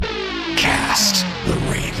Cast the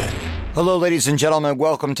Raven. Hello, ladies and gentlemen.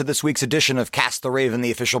 Welcome to this week's edition of Cast the Raven,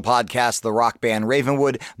 the official podcast of the rock band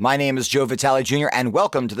Ravenwood. My name is Joe Vitale Jr., and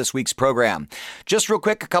welcome to this week's program. Just real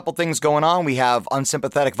quick, a couple things going on. We have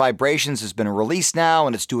Unsympathetic Vibrations has been released now,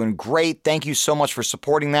 and it's doing great. Thank you so much for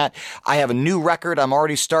supporting that. I have a new record I'm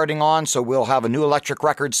already starting on, so we'll have a new electric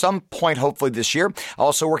record some point, hopefully this year.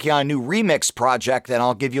 Also working on a new remix project, and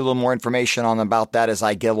I'll give you a little more information about that as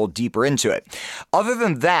I get a little deeper into it. Other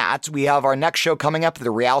than that, we have our next show coming up at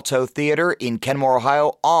the Rialto Theater in Kenmore,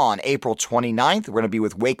 Ohio on April 29th. We're going to be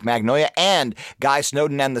with Wake Magnolia and Guy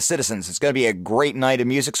Snowden and the Citizens. It's going to be a great night of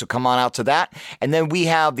music, so come on out to that. And then we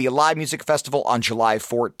have the Alive Music Festival on July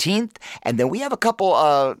 14th. And then we have a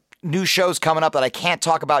couple new shows coming up that I can't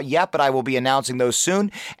talk about yet, but I will be announcing those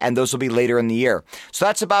soon, and those will be later in the year. So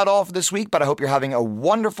that's about all for this week, but I hope you're having a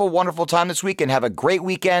wonderful, wonderful time this week, and have a great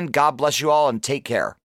weekend. God bless you all, and take care.